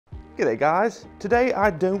G'day guys, today I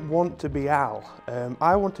don't want to be Al,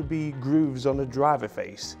 I want to be grooves on a driver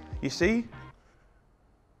face. You see,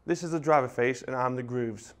 this is the driver face and I'm the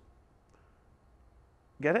grooves.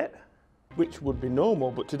 Get it? Which would be normal,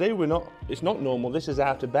 but today it's not normal, this is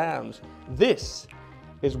out of bounds. This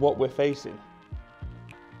is what we're facing.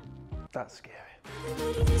 That's scary.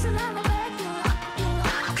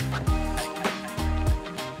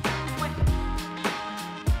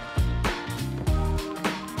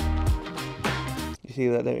 You see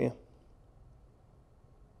that, don't you?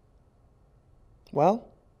 Well,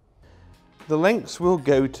 the lengths we'll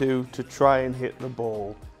go to try and hit the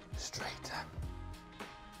ball straighter.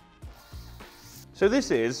 So this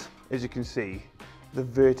is, as you can see, the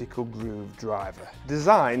vertical groove driver,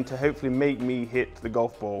 designed to hopefully make me hit the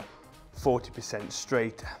golf ball 40%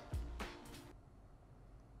 straighter.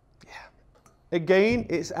 Yeah. Again,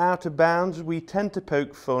 it's out of bounds. We tend to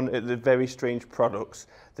poke fun at the very strange products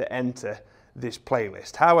that enter this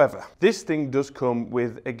playlist. However, this thing does come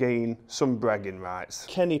with, again, some bragging rights.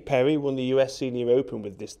 Kenny Perry won the US Senior Open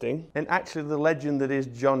with this thing, and actually the legend that is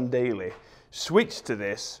John Daly switched to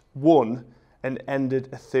this, won, and ended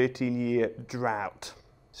a 13-year drought.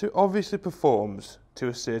 So it obviously performs to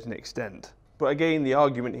a certain extent. But again, the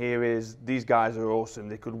argument here is these guys are awesome.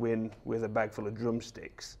 They could win with a bag full of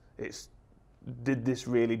drumsticks. Did this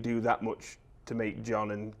really do that much to make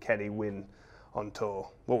John and Kenny win on tour?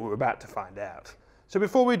 What we're about to find out. So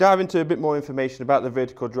before we dive into a bit more information about the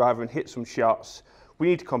vertical driver and hit some shots, we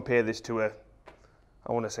need to compare this to a,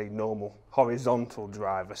 I want to say normal, horizontal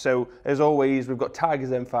driver. So as always, we've got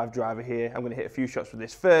Tiger's M5 driver here. I'm going to hit a few shots with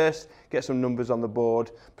this first, get some numbers on the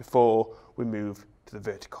board before we move to the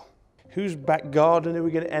vertical. Whose back garden are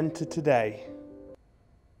we going to enter today?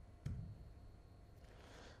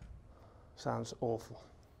 Sounds awful.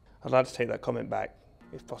 I'd like to take that comment back,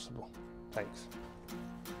 if possible. Thanks.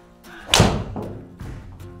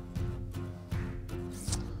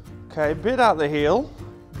 Okay, bit out the heel,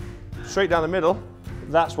 straight down the middle.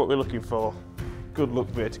 That's what we're looking for. Good luck,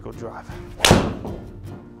 vertical driver.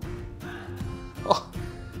 Oh,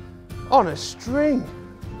 on a string.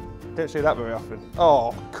 Don't see that very often.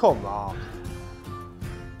 Oh, come on.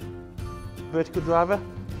 Vertical driver?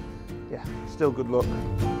 Yeah, still good luck.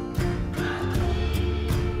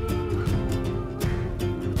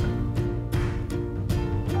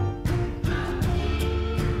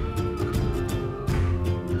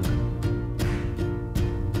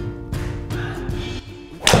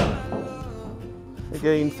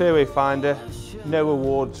 Again, fairway finder, no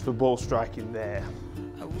awards for ball striking there.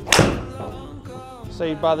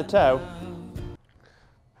 Saved by the toe.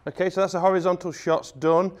 Okay, so that's the horizontal shots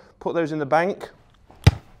done. Put those in the bank.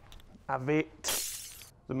 Have it.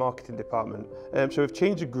 The marketing department. So we've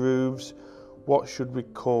changed the grooves. What should we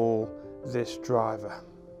call this driver?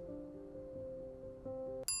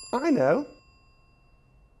 I know.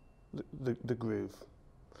 The groove.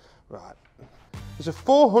 Right. There's a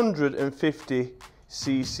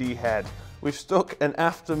 450cc head. We've stuck an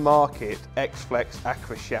aftermarket X-Flex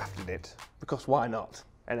Acra shaft in it, because why not?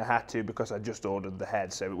 And I had to because I just ordered the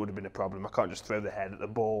head, so it would have been a problem. I can't just throw the head at the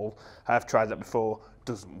ball. I've tried that before,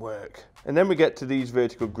 doesn't work. And then we get to these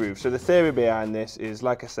vertical grooves. So the theory behind this is,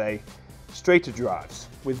 like I say, straighter drives,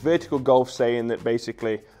 with vertical golf saying that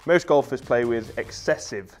basically most golfers play with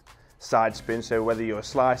excessive side spin, so whether you're a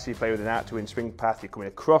slicer, you play with an out-to-in swing path, you're coming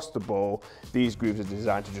across the ball, these grooves are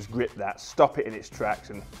designed to just grip that, stop it in its tracks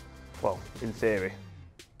and, well, in theory,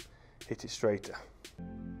 hit it straighter.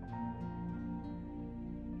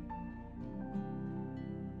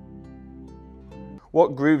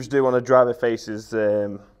 What grooves do on a driver face is,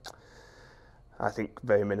 I think,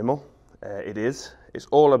 very minimal. It is. It's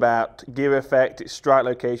all about gear effect, it's strike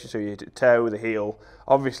location, so you hit it toe, the heel.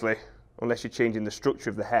 Obviously, unless you're changing the structure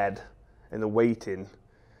of the head and the weighting,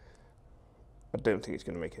 I don't think it's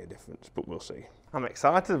going to make any difference, but we'll see. I'm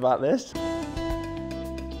excited about this.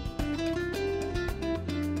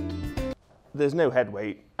 There's no head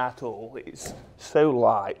weight at all. It's so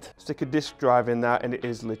light. Stick a disc drive in that and it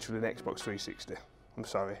is literally an Xbox 360. I'm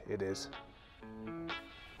sorry, it is.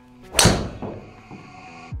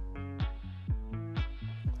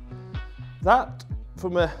 That,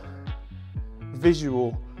 from a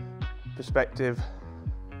visual perspective,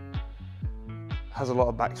 has a lot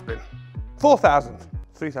of backspin. 4,000,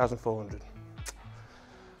 3,400.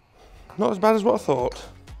 Not as bad as what I thought.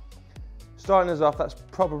 Starting us off, that's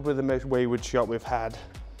probably the most wayward shot we've had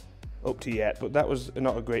up to yet, but that was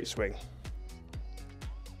not a great swing.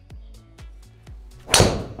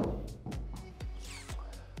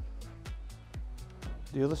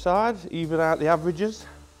 The other side, even out the averages.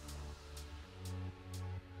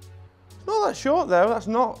 It's not that short though, that's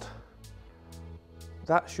not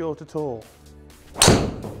that short at all.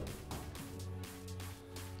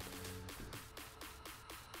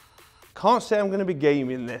 Can't say I'm going to be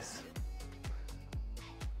gaming this.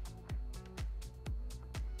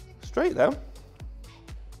 Straight though.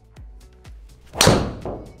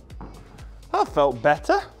 That felt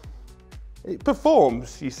better. It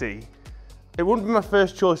performs, you see. It wouldn't be my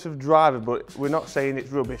first choice of driver, but we're not saying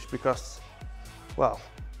it's rubbish because, well,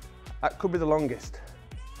 that could be the longest.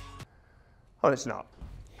 Oh, it's not.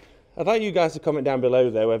 I'd like you guys to comment down below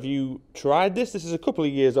though, have you tried this? This is a couple of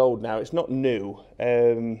years old now, it's not new.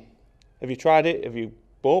 Have you tried it? Have you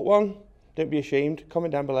bought one? Don't be ashamed,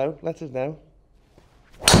 comment down below, let us know.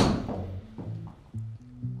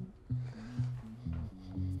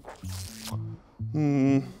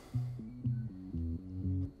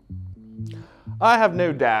 I have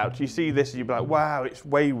no doubt, you see this and you'll be like, wow, it's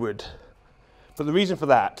wayward. But the reason for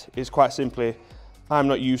that is quite simply, I'm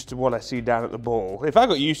not used to what I see down at the ball. If I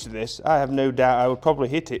got used to this, I have no doubt I would probably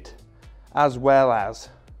hit it as well as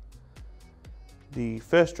the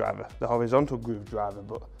first driver, the horizontal groove driver,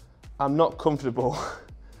 but I'm not comfortable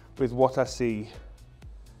with what I see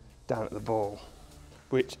down at the ball,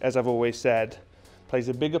 which, as I've always said, plays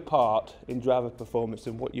a bigger part in driver performance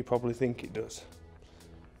than what you probably think it does.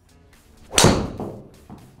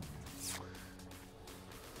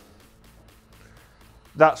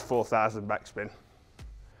 That's 4,000 backspin.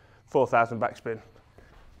 4,000 backspin.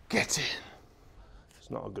 Get in.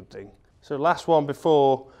 It's not a good thing. So last one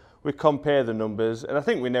before we compare the numbers, and I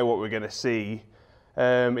think we know what we're going to see.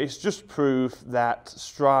 It's just proof that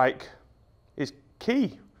strike is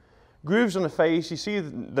key. Grooves on the face, you see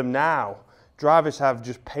them now. Drivers have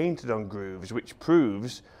just painted on grooves, which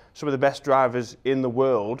proves some of the best drivers in the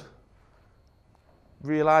world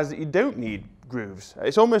realise that you don't need grooves.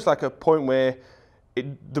 It's almost like a point where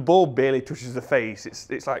the ball barely touches the face.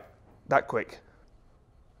 It's like that quick.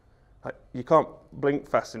 Like, you can't blink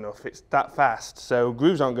fast enough. It's that fast. So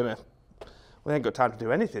grooves aren't gonna, well, they ain't got time to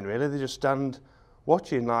do anything really. They just stand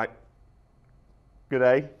watching like, good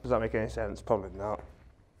day. Does that make any sense? Probably not.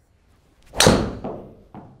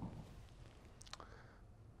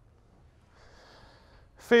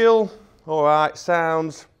 Feel, all right.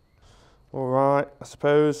 Sounds, all right, I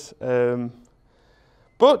suppose.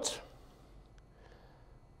 But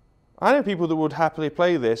I know people that would happily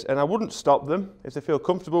play this, and I wouldn't stop them if they feel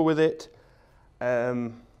comfortable with it. I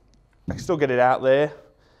can still get it out there.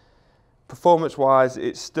 Performance-wise,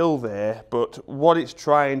 it's still there, but what it's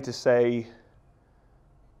trying to say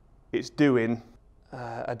it's doing,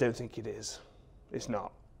 I don't think it is. It's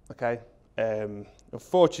not, okay?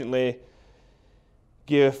 Unfortunately,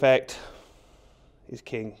 gear effect is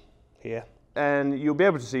king here. And you'll be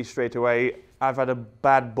able to see straight away, I've had a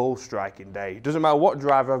bad ball striking day. Doesn't matter what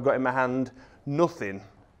driver I've got in my hand, nothing,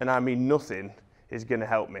 and I mean nothing, is going to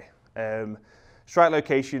help me. Strike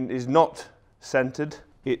location is not centered.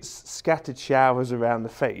 It's scattered showers around the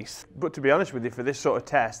face. But to be honest with you, for this sort of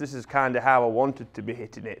test, this is kind of how I wanted to be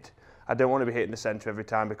hitting it. I don't want to be hitting the center every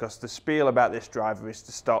time because the spiel about this driver is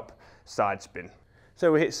to stop side spin.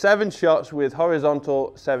 So we hit 7 shots with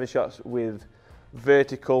horizontal, 7 shots with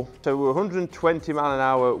vertical. So we're 120 mile an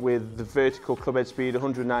hour with the vertical clubhead speed,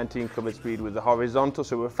 119 clubhead speed with the horizontal.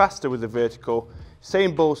 So we're faster with the vertical.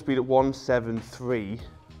 Same ball speed at 173.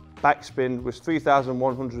 Backspin was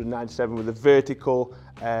 3,197 with the vertical,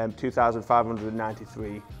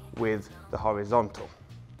 2,593 with the horizontal.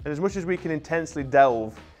 And as much as we can intensely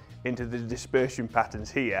delve into the dispersion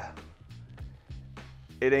patterns here,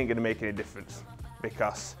 it ain't gonna make any difference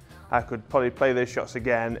because I could probably play those shots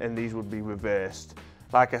again and these would be reversed.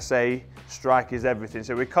 Like I say, strike is everything.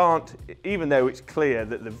 So we can't, even though it's clear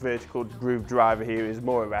that the vertical groove driver here is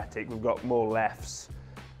more erratic, we've got more lefts.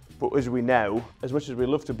 But as we know, as much as we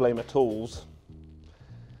love to blame our tools,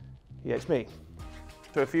 yeah, it's me.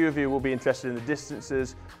 So a few of you will be interested in the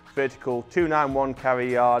distances. Vertical 291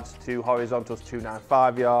 carry yards to horizontals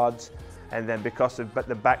 295 yards. And then because of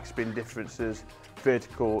the backspin differences,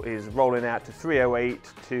 vertical is rolling out to 308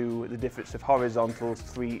 to the difference of horizontals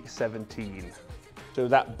 317. So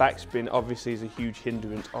that backspin obviously is a huge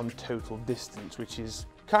hindrance on total distance, which is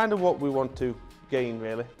kind of what we want to gain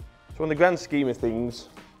really. So in the grand scheme of things,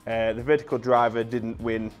 the vertical driver didn't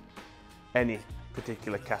win any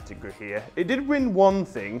particular category here. It did win one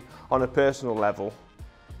thing on a personal level.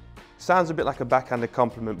 Sounds a bit like a backhanded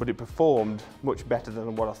compliment, but it performed much better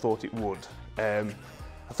than what I thought it would.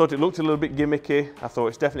 I thought it looked a little bit gimmicky. I thought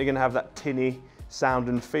it's definitely going to have that tinny sound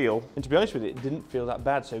and feel. And to be honest with you, it didn't feel that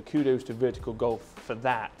bad, so kudos to Vertical Golf for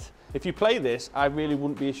that. If you play this, I really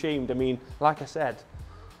wouldn't be ashamed. I mean, like I said,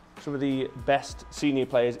 some of the best senior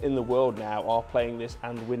players in the world now are playing this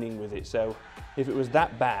and winning with it. So if it was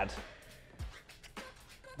that bad,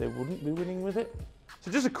 they wouldn't be winning with it.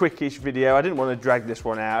 So just a quickish video. I didn't want to drag this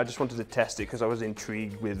one out. I just wanted to test it because I was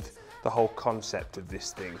intrigued with the whole concept of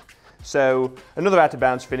this thing. So another Out of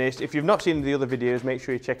Bounds finished. If you've not seen the other videos, make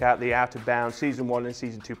sure you check out the Out of Bounds Season 1 and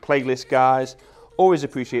Season 2 playlist, guys. Always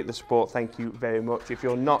appreciate the support. Thank you very much. If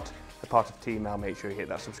you're not a part of Team Al, make sure you hit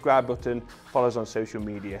that subscribe button. Follow us on social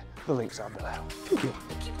media. The links are below. Thank you.